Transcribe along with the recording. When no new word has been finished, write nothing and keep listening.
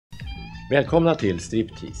Välkomna till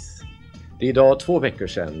Striptease. Det är idag 2 veckor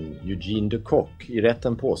sedan Eugene de Kock i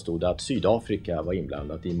rätten påstod att Sydafrika var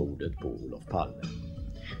inblandat i mordet på Olof Palme.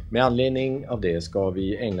 Med anledning av det ska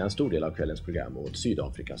vi ägna en stor del av kvällens program åt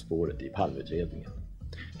Sydafrikaspåret i Palmeutredningen.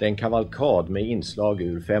 Den kavalkad med inslag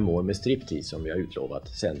ur 5 år med Striptease som vi har utlovat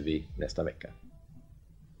sänder vi nästa vecka.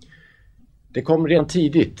 Det kom redan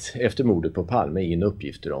tidigt efter mordet på Palme in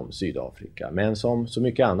uppgifter om Sydafrika, men som så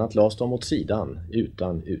mycket annat lades de åt sidan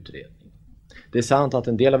utan utredning. Det är sant att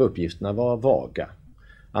en del av uppgifterna var vaga.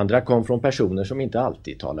 Andra kom från personer som inte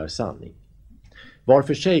alltid talar sanning. Var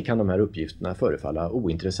för sig kan de här uppgifterna förefalla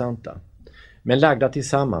ointressanta, men lagda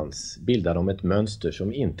tillsammans bildar de ett mönster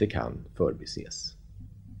som inte kan förbises.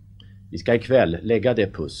 Vi ska ikväll lägga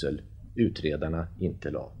det pussel utredarna inte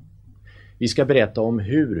la. Vi ska berätta om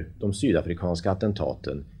hur de sydafrikanska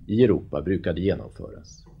attentaten i Europa brukade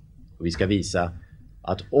genomföras. Och vi ska visa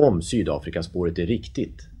att om Sydafrikaspåret är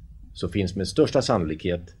riktigt så finns med största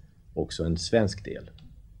sannolikhet också en svensk del.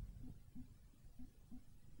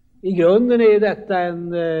 I grunden är detta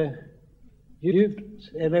en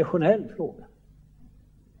djupt emotionell fråga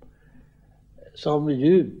som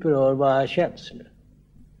djupt berör våra känslor.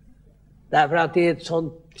 Därför att det är ett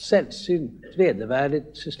sånt sällsynt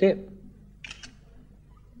vedervärdigt system.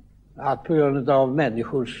 Att på grund av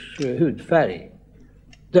människors hudfärg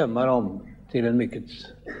döma dem till en mycket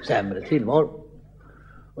sämre tillvaro.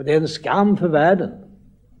 Och det är en skam för världen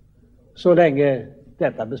så länge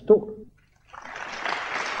detta består.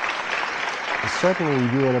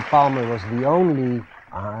 Certainly Olof Palme was the only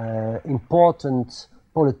important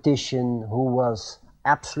politician who was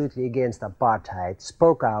absolutely against apartheid,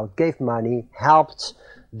 spoke out, gave money, helped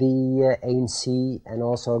the ANC and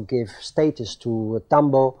also gave status to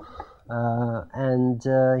Tambo.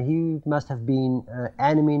 He must have been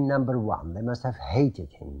enemy number 1. They must have hated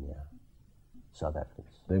him, South Africans.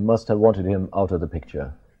 They must have wanted him out of the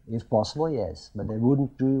picture. If possible, yes, but they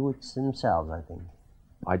wouldn't do it themselves, I think.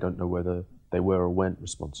 I don't know whether they were or weren't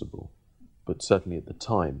responsible, but certainly at the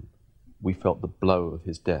time we felt the blow of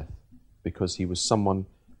his death because he was someone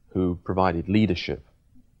who provided leadership,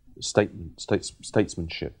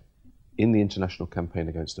 statesmanship in the international campaign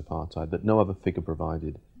against apartheid that no other figure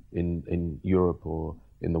provided in Europe or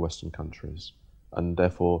in the Western countries. And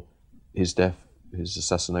therefore his death, his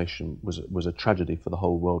assassination was a tragedy for the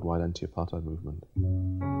whole worldwide anti-apartheid movement.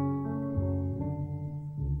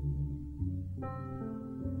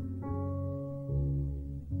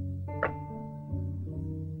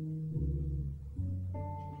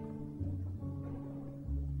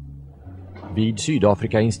 Vid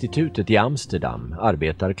Sydafrika-institutet i Amsterdam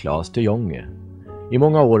arbetar Claes de Jonge. I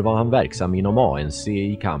många år var han verksam inom ANC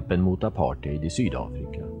i kampen mot apartheid i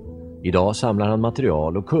Sydafrika. Idag samlar han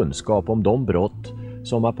material och kunskap om de brott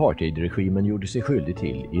som apartheidregimen gjorde sig skyldig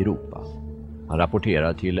till i Europa. Han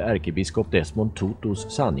rapporterar till ärkebiskop Desmond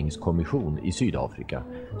Tutus sanningskommission i Sydafrika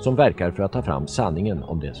som verkar för att ta fram sanningen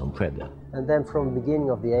om det som skedde. And then from the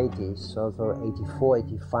beginning of the 80s, so 84,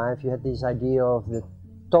 85, you had this idea of the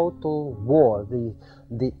total war,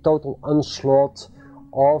 the total onslaught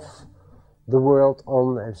of the world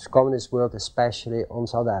on the communist world, especially on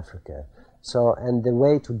South Africa. So, and the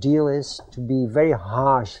way to deal is to be very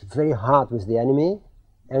harsh, very hard with the enemy,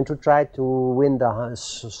 and to try to win the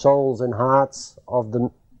souls and hearts of the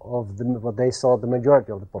what they saw the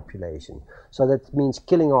majority of the population. So that means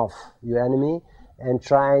killing off your enemy and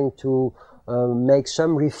trying to make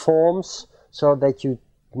some reforms so that you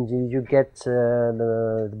get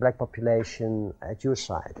the black population at your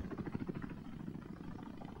side.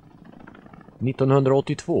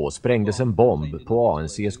 1982 sprängdes en bomb på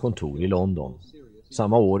ANC:s kontor i London.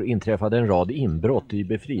 Samma år inträffade en rad inbrott i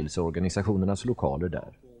befrielseorganisationernas lokaler där.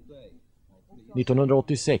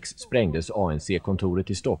 1986 sprängdes ANC-kontoret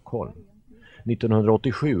i Stockholm.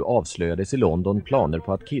 1987 avslöjades i London planer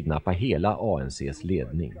på att kidnappa hela ANC:s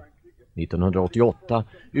ledning. 1988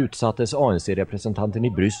 utsattes ANC-representanten i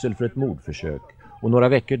Bryssel för ett mordförsök och några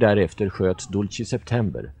veckor därefter sköts Dulce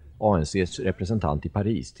September, ANC:s representant i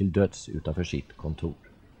Paris, till döds utanför sitt kontor.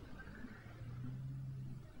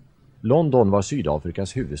 London var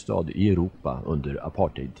Sydafrikas huvudstad i Europa under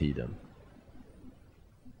apartheidtiden.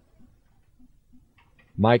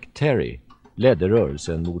 Mike Terry ledde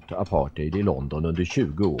rörelsen mot apartheid i London under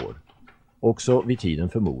 20 år, också vid tiden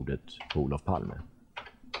för mordet på Olof Palme.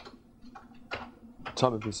 The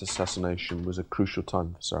time of his assassination was a crucial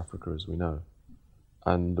time for South Africa, as we know.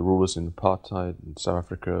 And the rulers in apartheid in South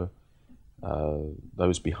Africa,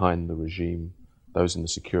 those behind the regime, those in the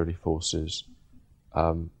security forces,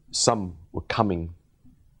 some were coming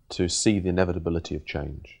to see the inevitability of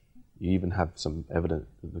change. You even have some evidence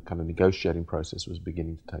that the kind of negotiating process was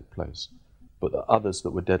beginning to take place. But there are others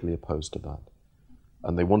that were deadly opposed to that.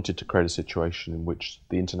 And they wanted to create a situation in which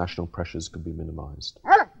the international pressures could be minimized.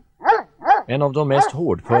 En av de mest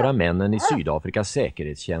hårdföra männen i Sydafrikas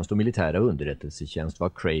säkerhetstjänst och militära underrättelsetjänst var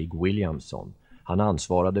Craig Williamson. Han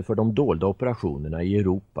ansvarade för de dolda operationerna i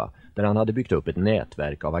Europa där han hade byggt upp ett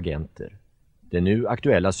nätverk av agenter. Det nu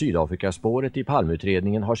aktuella Sydafrikaspåret i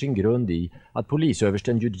Palmeutredningen har sin grund i att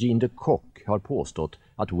polisöversten Eugene de Kock har påstått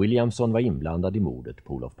att Williamson var inblandad i mordet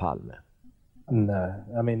på Olof Palme. No,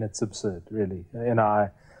 I mean it's absurd, really. You know,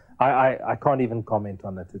 I can't even comment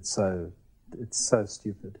on it. It's so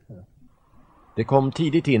stupid. Det kom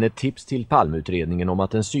tidigt in ett tips till Palmeutredningen om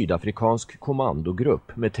att en sydafrikansk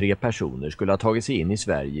kommandogrupp med 3 personer skulle ha tagit sig in i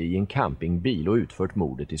Sverige i en campingbil och utfört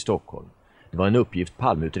mordet i Stockholm. Det var en uppgift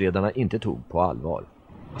Palmeutredarna inte tog på allvar.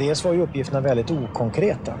 Dels var ju uppgifterna väldigt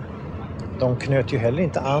okonkreta. De knöt ju heller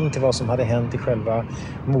inte an till vad som hade hänt i själva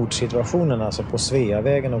mordsituationen, alltså på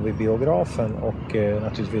Sveavägen och vid biografen och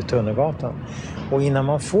naturligtvis vid Tunnelgatan. Och innan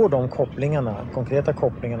man får de kopplingarna, konkreta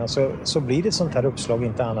kopplingarna, så blir det ett sånt här uppslag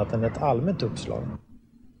inte annat än ett allmänt uppslag.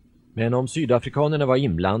 Men om sydafrikanerna var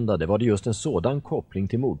inblandade var det just en sådan koppling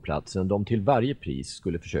till mordplatsen de till varje pris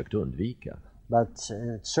skulle försökt undvika. But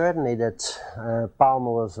certainly that Palme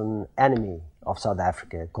was an enemy of South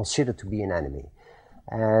Africa, considered to be an enemy.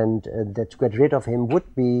 And that to get rid of him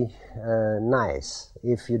would be nice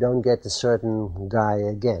if you don't get a certain guy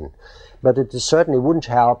again. But it certainly wouldn't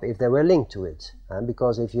help if they were linked to it.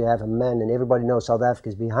 Because if you have a man and everybody knows South Africa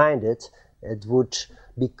is behind it, it would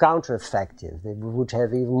be counter-effective. They would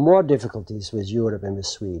have even more difficulties with Europe and with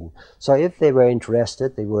Sweden. So if they were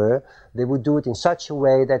interested, they would do it in such a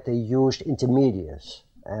way that they used intermediaries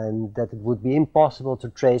and that it would be impossible to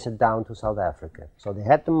trace it down to South Africa. So they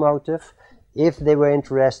had the motive. If they were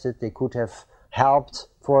interested, they could have helped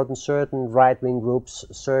for certain right-wing groups,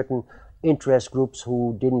 certain interest groups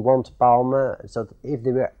who didn't want Palme. So if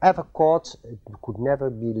they were ever caught, it could never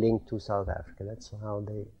be linked to South Africa. That's how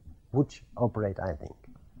they would operate, I think.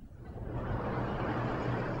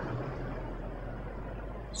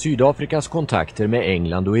 Sydafrikas kontakter med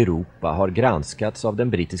England och Europa har granskats av den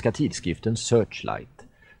brittiska tidskriften Searchlight,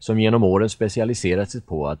 som genom åren specialiserat sig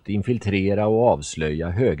på att infiltrera och avslöja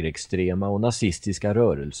högerextrema och nazistiska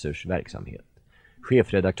rörelsers verksamhet.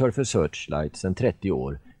 Chefredaktör för Searchlight sedan 30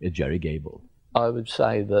 år är Jerry Gable. I would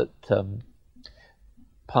say that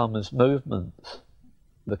Palme's movements,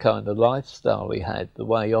 the kind of lifestyle he had, the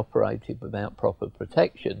way he operated without proper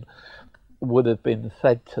protection, would have been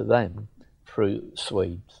fed to them through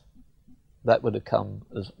Swedes. That would have come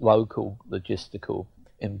as local logistical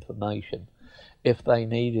information. If they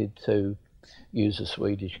needed to use a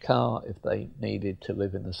Swedish car, if they needed to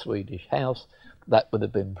live in a Swedish house, that would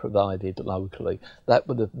have been provided locally. That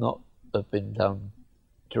would have not have been done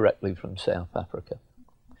directly from South Africa.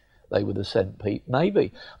 They would have sent people,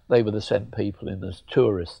 maybe they would have sent people in as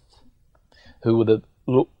tourists who would have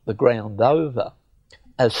looked the ground over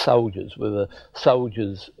as soldiers with a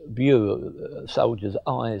soldier's view, a soldier's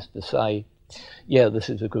eyes to say, yeah, this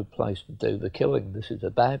is a good place to do the killing, this is a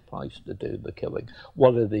bad place to do the killing.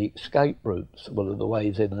 What are the escape routes? What are the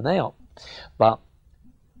ways in and out? But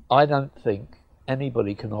I don't think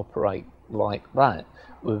anybody can operate like that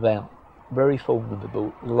without very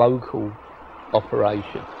formidable local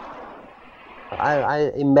operation.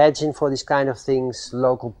 I imagine for these kind of things,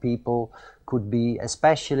 local people could be,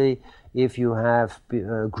 especially if you have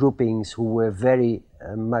groupings who were very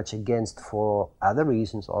much against, for other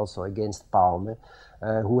reasons also against Palme,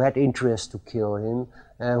 who had interest to kill him,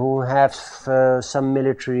 who have some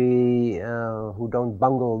military who don't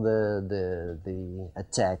bungle the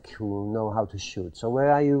attack, who know how to shoot. So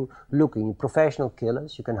where are you looking? Professional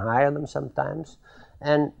killers, you can hire them sometimes,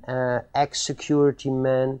 and ex-security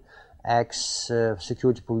men,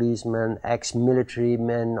 ex-security policemen, ex-military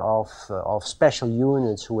men of special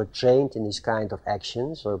units who were trained in this kind of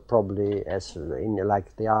actions, or probably like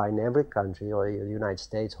they are in every country, or the United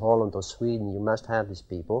States, Holland or Sweden, you must have these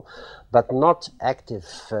people, but not active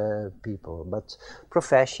people, but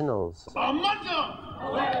professionals.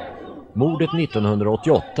 Mordet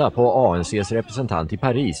 1988 på ANC:s representant i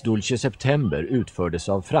Paris, Dulce September, utfördes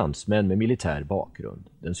av fransmän med militär bakgrund.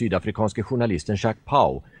 Den sydafrikanske journalisten Jacques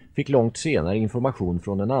Pau fick långt senare information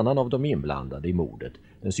från en annan av de inblandade i mordet,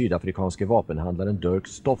 den sydafrikanske vapenhandlaren Dirk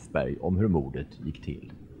Stoffberg, om hur mordet gick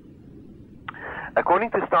till.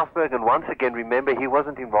 According to Stoffberg, and once again remember he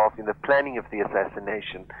wasn't involved in the planning of the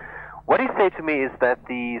assassination, what he said to me is that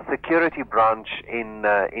the security branch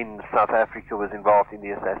in South Africa was involved in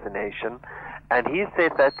the assassination, and he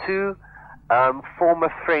said that two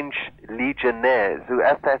former French legionnaires who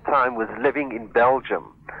at that time was living in Belgium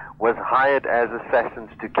was hired as assassins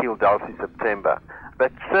to kill Dulcie September.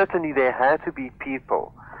 But certainly there had to be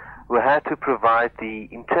people who had to provide the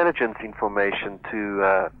intelligence information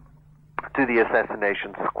to the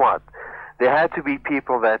assassination squad. There had to be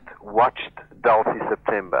people that watched Dulcie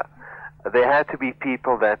September. There had to be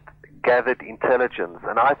people that gathered intelligence,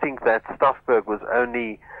 and I think that Striptease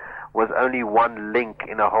was only one link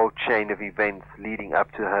in a whole chain of events leading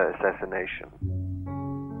up to her assassination.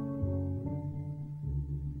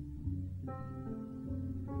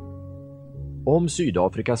 Om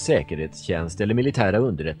Sydafrikas säkerhetstjänst eller militära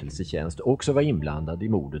underrättelsetjänst också var inblandad i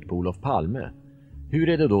mordet på Olof Palme, hur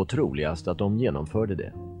är det då troligast att de genomförde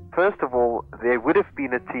det? First of all, there would have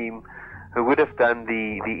been a team who would have done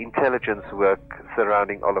the intelligence work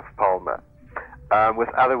surrounding Olof Palme. With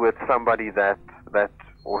other words, somebody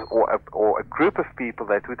or a group of people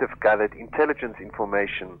that would have gathered intelligence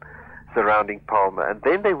information surrounding Palme, and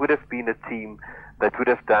then there would have been a team that would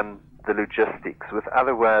have done the logistics. With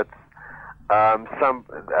other words,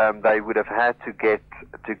 they would have had to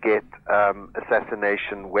get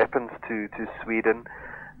assassination weapons to Sweden.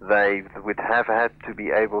 They would have had to be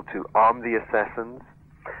able to arm the assassins,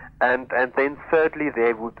 and then thirdly,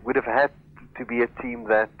 there would have had to be a team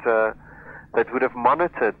that would have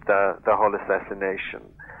monitored the whole assassination,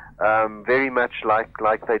 very much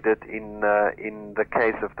like they did in the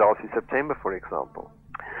case of Dulcie September, for example.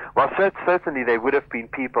 Well, certainly there would have been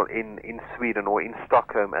people in Sweden or in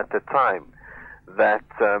Stockholm at the time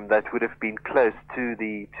that would have been close to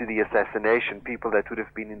the assassination, people that would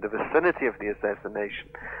have been in the vicinity of the assassination,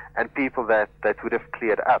 and people that would have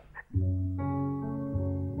cleared up.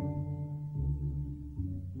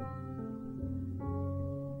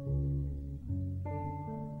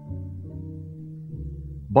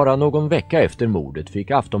 Bara någon vecka efter mordet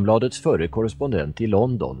fick Aftonbladets förre korrespondent i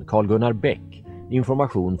London, Carl-Gunnar Bäck,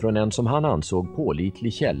 information från en som han ansåg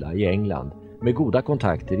pålitlig källa i England med goda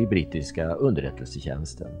kontakter i brittiska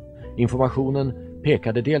underrättelsetjänsten. Informationen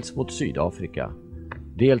pekade dels mot Sydafrika,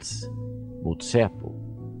 dels mot Säpo.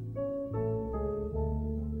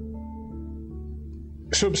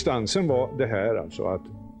 Substansen var det här alltså att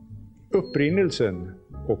upprinnelsen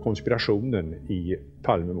och konspirationen i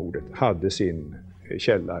Palmemordet hade sin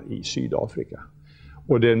källa i Sydafrika.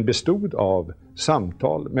 Och den bestod av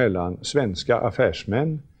samtal mellan svenska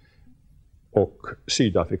affärsmän och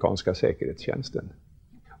sydafrikanska säkerhetstjänsten.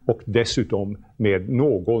 Och dessutom med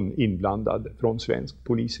någon inblandad från svensk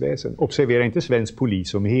polisväsen. Observera inte svensk polis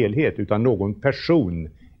som helhet utan någon person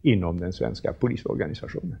inom den svenska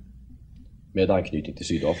polisorganisationen. Med anknytning till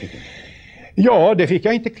Sydafrika? Ja, det fick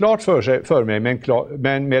jag inte klart för mig,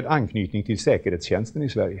 men med anknytning till säkerhetstjänsten i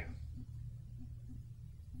Sverige.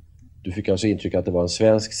 Du fick alltså intryck att det var en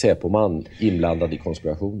svensk Säpoman inblandad i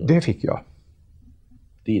konspirationen? Det fick jag.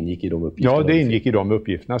 Det ingick i de uppgifterna? Ja, det ingick i de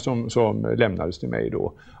uppgifterna som lämnades till mig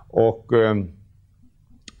då. Och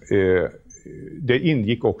det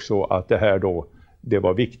ingick också att det här då, det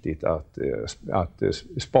var viktigt att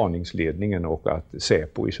spaningsledningen och att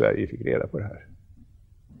Säpo i Sverige fick reda på det här.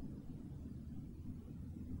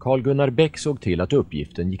 Carl-Gunnar Bäck såg till att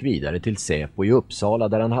uppgiften gick vidare till Säpo i Uppsala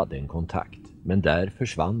där han hade en kontakt. Men där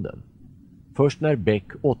försvann den. Först när Bäck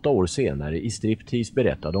 8 år senare i Striptease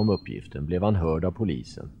berättade om uppgiften blev han hörd av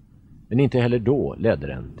polisen. Men inte heller då ledde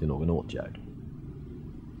den till någon åtgärd.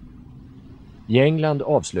 I England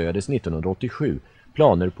avslöjades 1987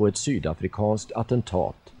 planer på ett sydafrikanskt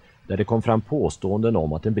attentat där det kom fram påståenden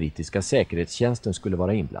om att den brittiska säkerhetstjänsten skulle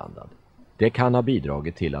vara inblandad. Det kan ha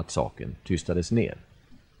bidragit till att saken tystades ner.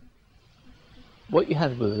 What you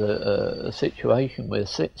had was a situation where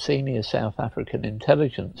senior South African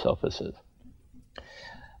intelligence officers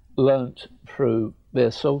learnt through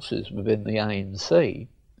their sources within the ANC,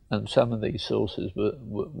 and some of these sources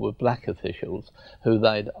were black officials who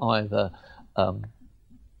they'd either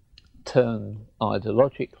turn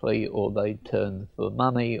ideologically or they'd turn for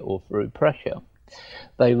money or through pressure.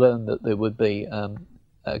 They learned that there would be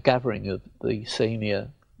a gathering of the senior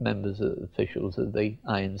members of officials of the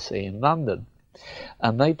ANC in London.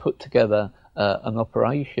 And they put together an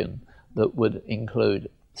operation that would include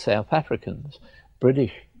South Africans,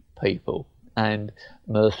 British people and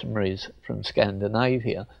mercenaries from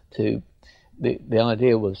Scandinavia. The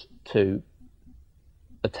idea was to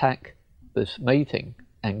attack this meeting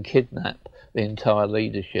and kidnap the entire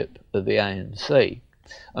leadership of the ANC.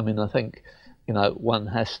 I mean, I think, one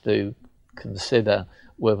has to consider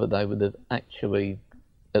whether they would have actually,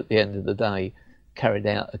 at the end of the day, carried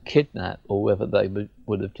out a kidnap or whether they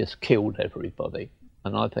would have just killed everybody.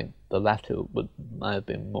 And I think the latter may have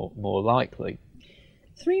been more likely.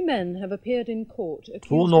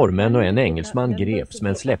 2 norrmän och en engelsman greps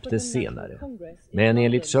men släpptes senare. Men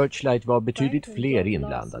enligt Searchlight var betydligt fler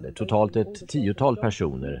inblandade, totalt ett 10-tal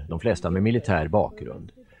personer, de flesta med militär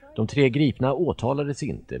bakgrund. De 3 gripna åtalades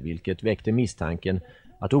inte, vilket väckte misstanken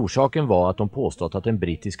att orsaken var att de påstått att den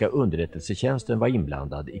brittiska underrättelsetjänsten var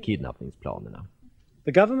inblandad i kidnappningsplanerna.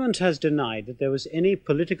 The government has denied that there was any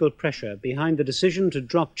political pressure behind the decision to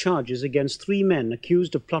drop charges against 3 men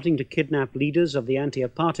accused of plotting to kidnap leaders of the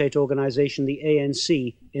anti-apartheid organisation the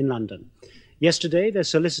ANC in London. Yesterday, their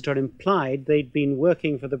solicitor implied they'd been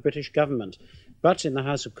working for the British government, but in the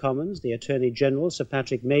House of Commons, the Attorney General, Sir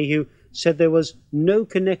Patrick Mayhew, said there was no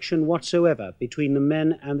connection whatsoever between the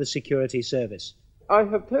men and the security service. I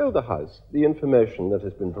have told the House the information that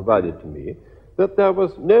has been provided to me, that there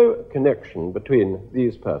was no connection between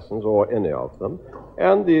these persons, or any of them,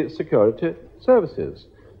 and the security services.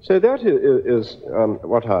 So that is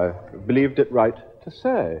what I believed it right to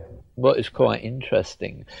say. What is quite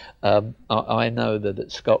interesting, I know that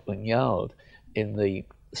at Scotland Yard, in the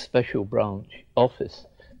Special Branch Office,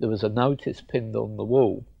 there was a notice pinned on the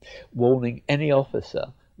wall warning any officer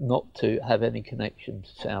not to have any connection to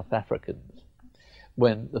South Africans,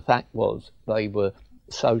 when the fact was they were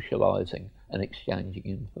socialising and exchanging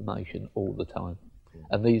information all the time.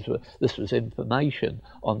 And this was information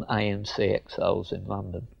on ANC exiles in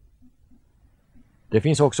London. Det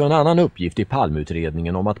finns också en annan uppgift i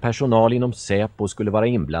Palmeutredningen om att personal inom Säpo skulle vara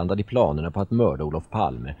inblandad i planerna på att mörda Olof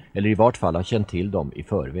Palme, eller i vart fall ha känt till dem i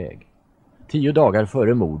förväg. 10 dagar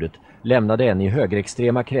före mordet lämnade en i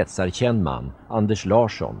högerextrema kretsar känd man, Anders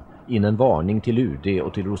Larsson, in en varning till UD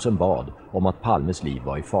och till Rosenbad om att Palmes liv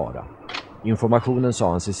var i fara. Informationen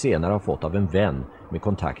sa han sig senare ha fått av en vän med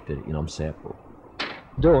kontakter inom Säpo.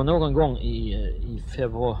 Då någon gång i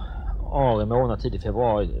februari månad, tidig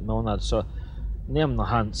februari månad, så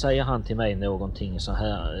säger han till mig någonting så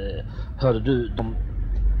här: hörde du,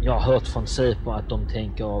 jag har hört från Säpo att de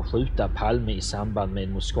tänker skjuta Palme i samband med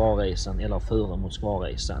Moskvaresan eller före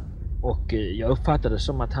Moskvaresan. Och jag uppfattade det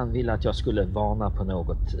som att han ville att jag skulle varna på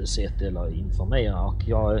något sätt eller informera. Och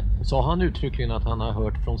sa han uttryckligen att han har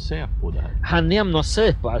hört från Säpo där? Han nämner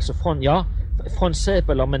Säpo, alltså från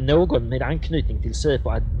Säpo eller med någon med anknytning till Säpo,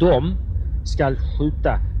 att de ska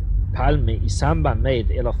skjuta Palme i samband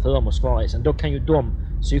med eller före Moskvaresan. Då kan ju de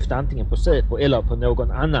syfta antingen på Säpo eller på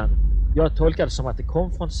någon annan. Jag tolkade det som att det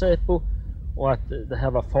kom från Säpo och att det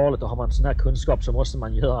här var farligt, och har man sån här kunskap så måste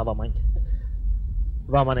man göra vad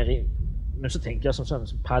man är. Men så tänker jag som sån,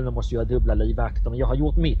 Palme måste göra dubbla livvakter, men jag har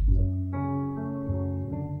gjort mitt.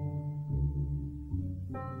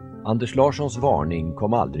 Anders Larssons varning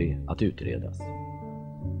kom aldrig att utredas.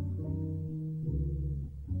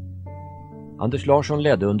 Anders Larsson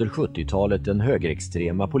ledde under 70-talet den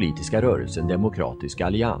högerextrema politiska rörelsen Demokratisk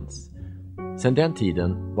allians. Sedan den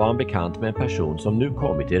tiden var han bekant med en person som nu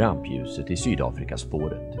kommit i rampljuset i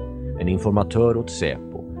Sydafrikaspåret. En informatör åt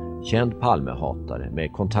Säpo, känd Palmehatare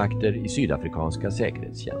med kontakter i sydafrikanska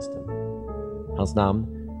säkerhetstjänsten. Hans namn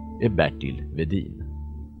är Bertil Vedin.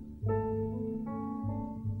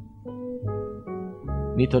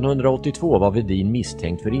 1982 var Vedin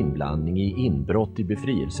misstänkt för inblandning i inbrott i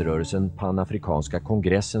befrielserörelsen Panafrikanska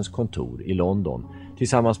kongressens kontor i London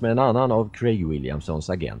tillsammans med en annan av Craig Williamsons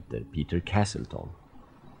agenter, Peter Castleton.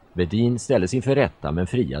 Vedin ställdes inför rätta men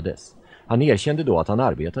friades. Han erkände då att han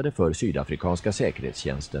arbetade för sydafrikanska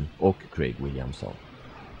säkerhetstjänsten och Craig Williamson.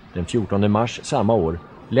 Den 14 mars samma år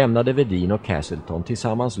lämnade Vedin och Castleton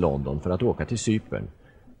tillsammans London för att åka till Cypern.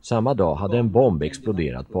 Samma dag hade en bomb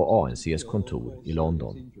exploderat på ANCs kontor i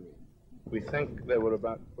London.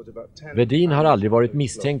 Vedin har aldrig varit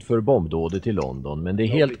misstänkt för bombdådet i London, men det är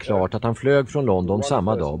helt klart att han flög från London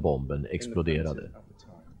samma dag bomben exploderade.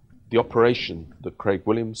 The operation that Craig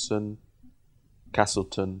Williamson,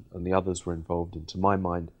 Castleton and the others were involved in, to my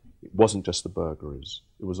mind, it wasn't just the burglaries.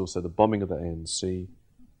 It was also the bombing of the ANC,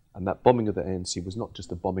 and that bombing of the ANC was not just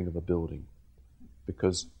the bombing of a building,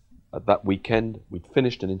 because at that weekend, we'd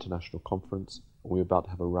finished an international conference and we were about to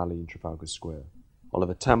have a rally in Trafalgar Square.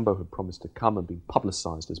 Oliver Tambo had promised to come and be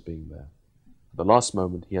publicised as being there. At the last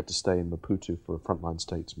moment, he had to stay in Maputo for a frontline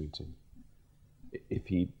states meeting. If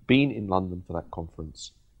he'd been in London for that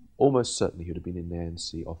conference, almost certainly he would have been in the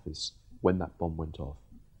ANC office when that bomb went off.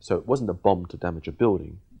 So it wasn't a bomb to damage a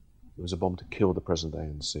building, it was a bomb to kill the president of the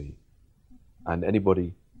ANC. And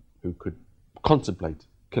anybody who could contemplate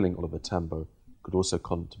killing Oliver Tambo could also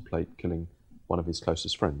contemplate killing one of his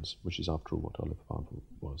closest friends, which is after all what Oliver Tambo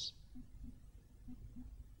was.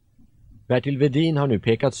 Bertil Vedin har nu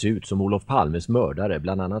pekats ut som Olof Palmes mördare,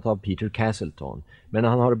 bland annat av Peter Castleton, men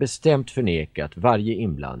han har bestämt förnekat varje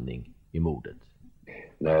inblandning i mordet.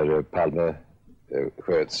 När Palme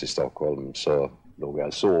sköts i Stockholm så låg jag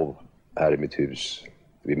och sov här i mitt hus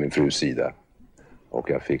vid min frus sida. Och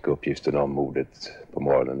jag fick uppgiften om mordet på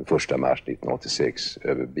morgonen 1 mars 1986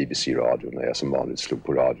 över BBC-radion när jag som vanligt slog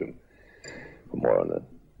på radion på morgonen.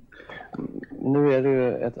 Nu är det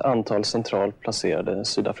ju ett antal centralt placerade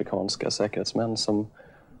sydafrikanska säkerhetsmän som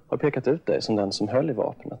har pekat ut dig som den som höll i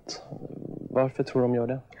vapnet. Varför tror de gör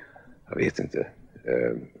det? Jag vet inte.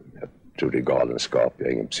 Jag tror det är galenskap. Jag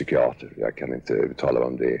är ingen psykiater. Jag kan inte uttala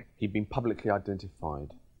om det. He'd been publicly identified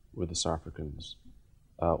with the South Africans.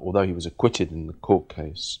 Although he was acquitted in the court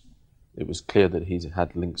case, it was clear that he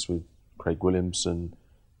had links with Craig Williamson,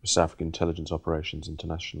 with South African intelligence operations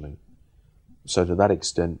internationally. So to that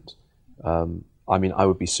extent, I mean, I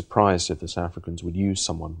would be surprised if the South Africans would use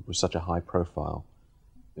someone with such a high profile,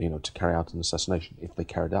 to carry out an assassination, if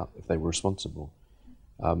they were responsible.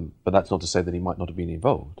 But that's not to say that he might not have been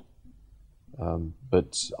involved.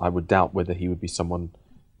 But I would doubt whether he would be someone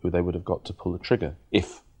who they would have got to pull the trigger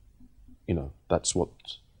if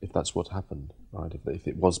that's what happened, right? If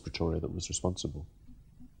it was Pretoria that was responsible.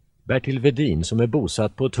 Bertil Vedin, som är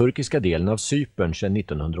bosatt på turkiska delen av Cypern sedan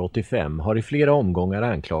 1985, har i flera omgångar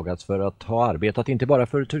anklagats för att ha arbetat inte bara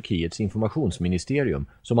för Turkiets informationsministerium,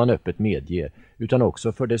 som han öppet medger, utan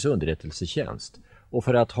också för dess underrättelsetjänst, och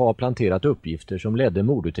för att ha planterat uppgifter som ledde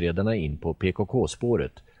mordutredarna in på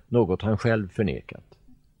PKK-spåret, något han själv förnekat.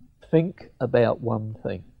 Think about one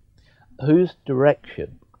thing. Whose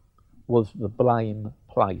direction was the blame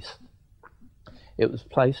placed? It was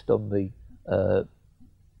placed on the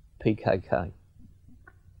PKK.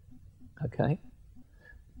 Okay?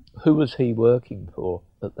 Who was he working for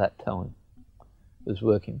at that time? He was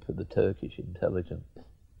working for the Turkish intelligence.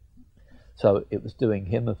 So it was doing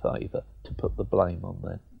him a favour to put the blame on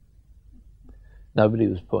them. Nobody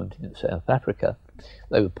was pointing at South Africa.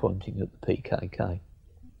 They were pointing at the PKK.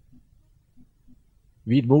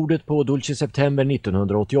 Vid mordet på 12 september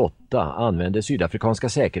 1988 använde sydafrikanska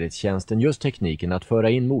säkerhetstjänsten just tekniken att föra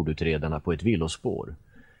in mordutredarna på ett villospår.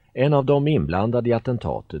 En av de inblandade i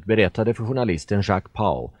attentatet berättade för journalisten Jacques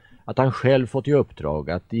Pau att han själv fått i uppdrag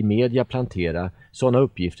att i media plantera sådana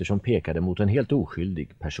uppgifter som pekade mot en helt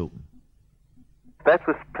oskyldig person. That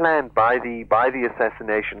was planned by the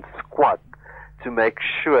assassination squad to make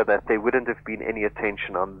sure that there wouldn't have been any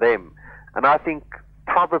attention on them. And I think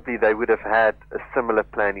probably they would have had a similar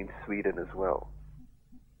plan in Sweden as well.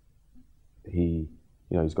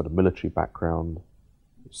 He's got a military background,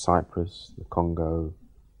 Cyprus, the Congo.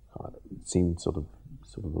 Seemed sort of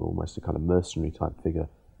almost a kind of mercenary type figure,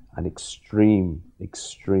 and extreme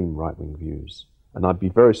right-wing views. And I'd be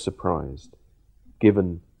very surprised,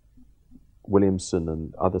 given Williamson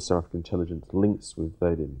and other South African intelligence links with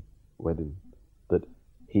Wedin, that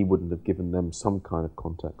he wouldn't have given them some kind of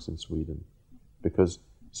contacts in Sweden, because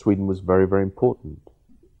Sweden was very, very important.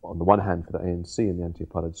 On the one hand, for the ANC and the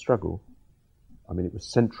anti-apartheid struggle, I mean, it was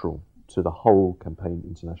central to the whole campaign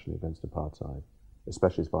internationally against apartheid,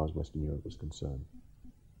 especially as far as Western Europe was concerned.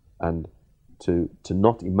 And to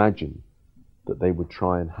not imagine that they would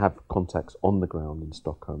try and have contacts on the ground in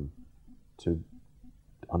Stockholm to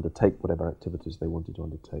undertake whatever activities they wanted to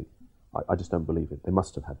undertake, I just don't believe it. They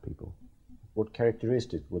must have had people. What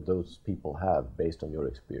characteristics would those people have based on your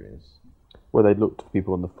experience? Well, they'd look to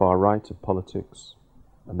people on the far right of politics,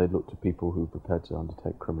 and they'd look to people who are prepared to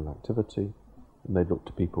undertake criminal activity, and they'd look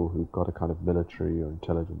to people who've got a kind of military or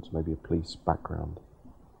intelligence, maybe a police background,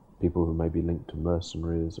 people who may be linked to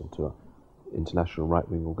mercenaries or to international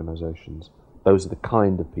right-wing organizations. Those are the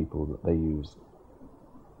kind of people that they used.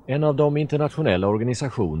 En av de internationella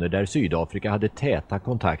organisationer där Sydafrika hade täta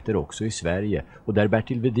kontakter också i Sverige och där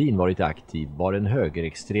Bertil Vedin varit aktiv var den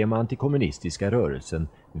högerextrema antikommunistiska rörelsen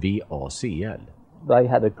VACL. They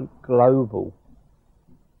had a global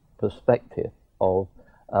perspective of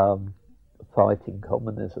fighting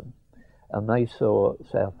communism, and they saw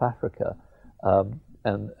South Africa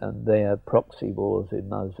and their proxy wars in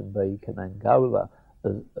Mozambique and Angola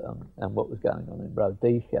and what was going on in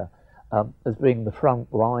Rhodesia as being the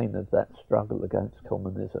front line of that struggle against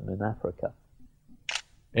communism in Africa.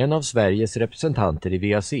 En av Sveriges representanter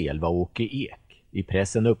i VACL var Åke Ek. I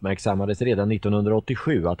pressen uppmärksammades redan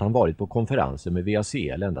 1987 att han varit på konferenser med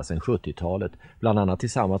VACL ända sedan 70-talet, bland annat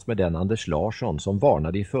tillsammans med den Anders Larsson som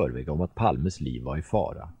varnade i förväg om att Palmes liv var i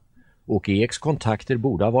fara. Åke Eks kontakter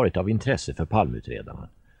borde ha varit av intresse för Palmeutredarna.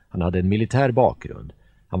 Han hade en militär bakgrund.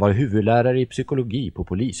 Han var huvudlärare i psykologi på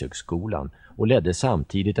Polishögskolan och ledde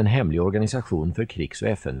samtidigt en hemlig organisation för krigs- och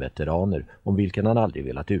FN-veteraner om vilken han aldrig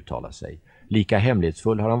velat uttala sig. Lika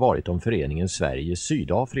hemlighetsfull har han varit om föreningen Sveriges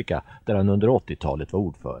Sydafrika där han under 80-talet var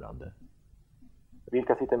ordförande.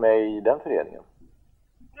 Vilka sitter med i den föreningen?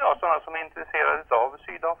 Ja, sådana som är intresserade av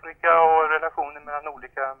Sydafrika och relationer mellan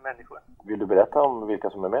olika människor. Vill du berätta om vilka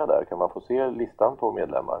som är med där? Kan man få se listan på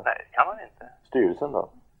medlemmar? Nej, det kan man inte. Styrelsen då?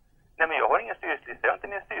 Nej, men jag har ingen styrelselista. Jag är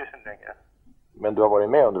inte med i styrelsen längre. Men du har varit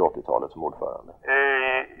med under 80-talet som ordförande?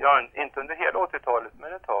 Ja, inte under hela 80-talet, men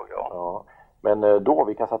ett tag, ja. Ja. Men då,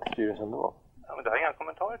 vilka satt i styrelsen då? Ja, men det har jag inga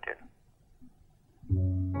kommentarer till.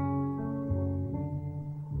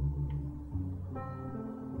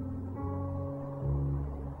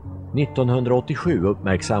 –1987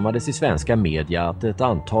 uppmärksammades i svenska media att ett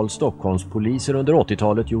antal Stockholmspoliser under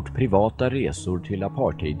 80-talet gjort privata resor till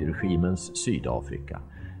apartheidregimens Sydafrika.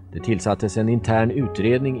 Det tillsattes en intern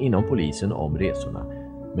utredning inom polisen om resorna,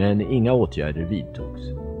 men inga åtgärder vidtogs.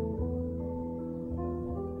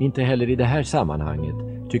 Inte heller i det här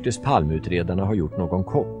sammanhanget tycktes Palmeutredarna ha gjort någon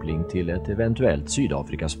koppling till ett eventuellt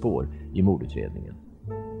Sydafrikaspår i mordutredningen.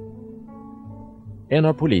 En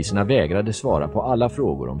av poliserna vägrade svara på alla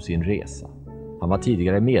frågor om sin resa. Han var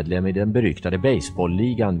tidigare medlem i den beryktade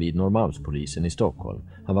baseballligan vid Norrmalmspolisen i Stockholm.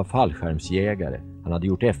 Han var fallskärmsjägare. Han hade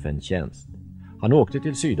gjort FN-tjänst. Han åkte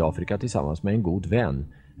till Sydafrika tillsammans med en god vän,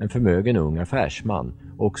 en förmögen ung affärsman,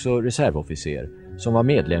 också reservofficer, som var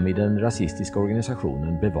medlem i den rasistiska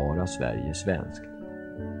organisationen Bevara Sverige svenskt.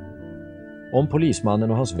 Om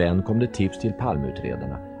polismannen och hans vän kom det tips till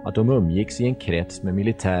Palmeutredarna att de umgicks i en krets med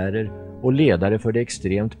militärer och ledare för det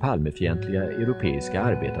extremt palmefientliga Europeiska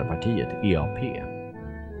arbetarpartiet EAP.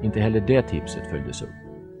 Inte heller det tipset följdes upp.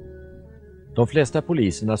 De flesta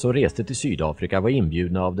poliserna som reste till Sydafrika var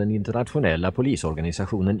inbjudna av den internationella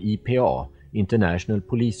polisorganisationen IPA, International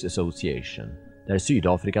Police Association, där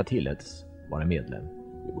Sydafrika tilläts vara medlem.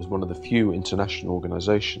 It was one of the few international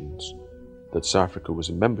organizations that South Africa was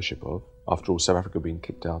in membership of. After all, South Africa being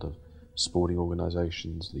kicked out of sporting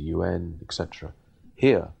organizations, the UN, etc.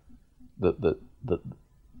 Here,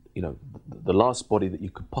 the last body that you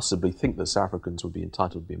could possibly think that South Africans would be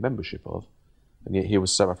entitled to be a membership of, and yet here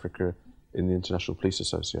was South Africa in the International Police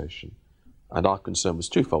Association. And our concern was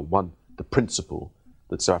twofold. One, the principle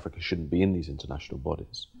that South Africa shouldn't be in these international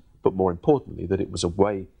bodies, but more importantly, that it was a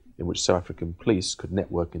way in which South African police could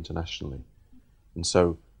network internationally. And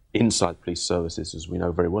so, inside police services, as we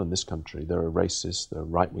know very well in this country, there are racists, there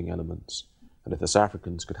are right-wing elements, and if the South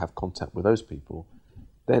Africans could have contact with those people,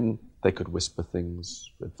 then they could whisper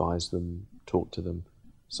things, advise them, talk to them,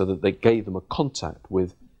 so that they gave them a contact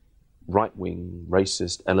with right-wing,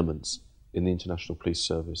 racist elements in the international police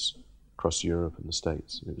service across Europe and the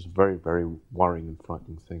States. And it was a very, very worrying and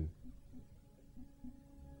frightening thing.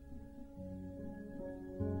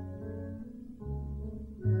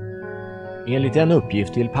 Enligt en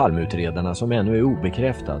uppgift till Palmeutredarna som ännu är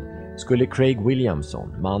obekräftad skulle Craig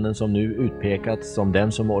Williamson, mannen som nu utpekats som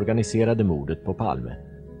den som organiserade mordet på Palme,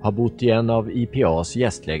 ha bott i en av IPAs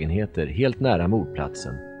gästlägenheter helt nära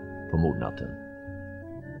mordplatsen på mordnatten.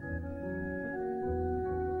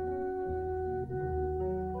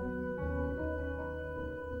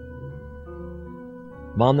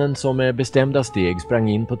 Mannen som med bestämda steg sprang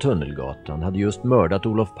in på Tunnelgatan hade just mördat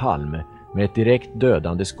Olof Palme med ett direkt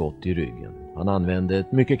dödande skott i ryggen. Han använde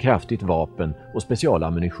ett mycket kraftigt vapen och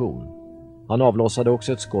specialammunition. Han avlossade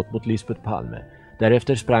också ett skott mot Lisbeth Palme.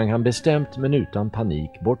 Därefter sprang han bestämt men utan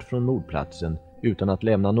panik bort från mordplatsen utan att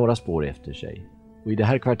lämna några spår efter sig. Och i det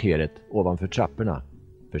här kvarteret ovanför trapporna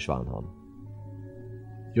försvann han.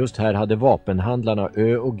 Just här hade vapenhandlarna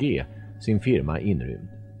Ö och G sin firma inrymd.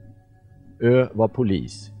 Ö var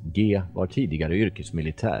polis, G var tidigare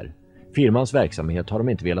yrkesmilitär. Firmans verksamhet har de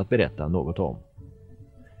inte velat berätta något om.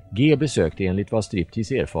 G besökte enligt vad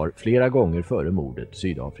Striptease erfar flera gånger före mordet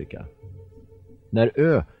Sydafrika. När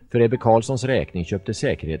Ö för Ebbe Karlssons räkning köpte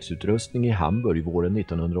säkerhetsutrustning i Hamburg våren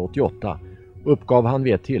 1988 uppgav han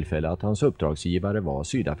vid ett tillfälle att hans uppdragsgivare var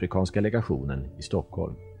Sydafrikanska legationen i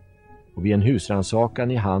Stockholm. Och vid en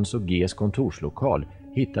husrannsakan i hans och Gs kontorslokal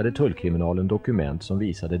hittade tullkriminalen dokument som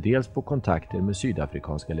visade dels på kontakter med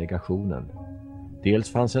Sydafrikanska legationen. Dels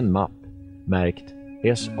fanns en mapp märkt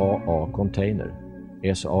SAA Container.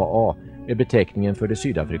 SAA är beteckningen för det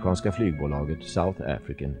sydafrikanska flygbolaget South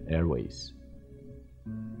African Airways.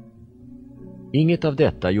 Inget av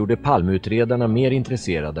detta gjorde Palmeutredarna mer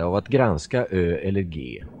intresserade av att granska Ö eller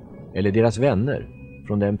G, eller deras vänner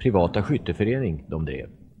från den privata skytteförening de drev.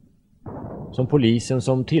 Som polisen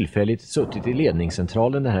som tillfälligt suttit i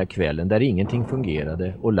ledningscentralen den här kvällen där ingenting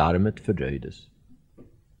fungerade och larmet fördröjdes.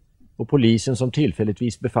 Och polisen som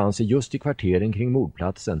tillfälligtvis befann sig just i kvarteren kring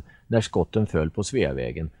mordplatsen när skotten föll på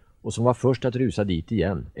Sveavägen och som var först att rusa dit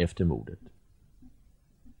igen efter mordet.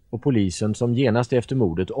 Och polisen som genast efter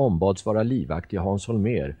mordet ombads vara livvakt i Hans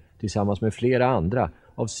Holmér tillsammans med flera andra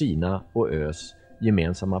av sina och Ös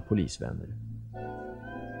gemensamma polisvänner.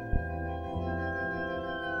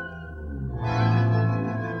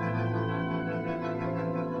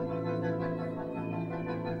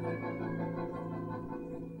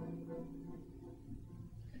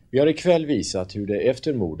 Vi har ikväll visat hur det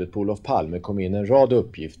efter mordet på Olof Palme kom in en rad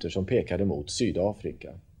uppgifter som pekade mot Sydafrika.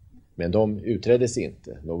 Men de utreddes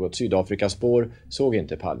inte. Något Sydafrikaspår såg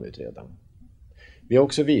inte Palmeutredaren. Vi har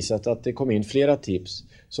också visat att det kom in flera tips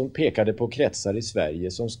som pekade på kretsar i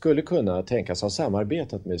Sverige som skulle kunna tänkas ha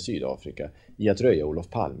samarbetat med Sydafrika i att röja Olof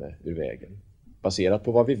Palme ur vägen. Baserat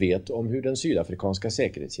på vad vi vet om hur den sydafrikanska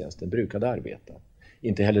säkerhetstjänsten brukade arbeta.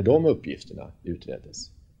 Inte heller de uppgifterna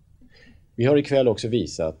utreddes. Vi har ikväll också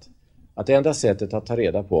visat att det enda sättet att ta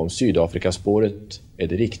reda på om Sydafrikaspåret är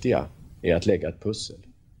det riktiga är att lägga ett pussel.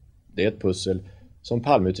 Det är ett pussel som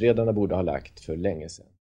Palmeutredarna borde ha lagt för länge sedan.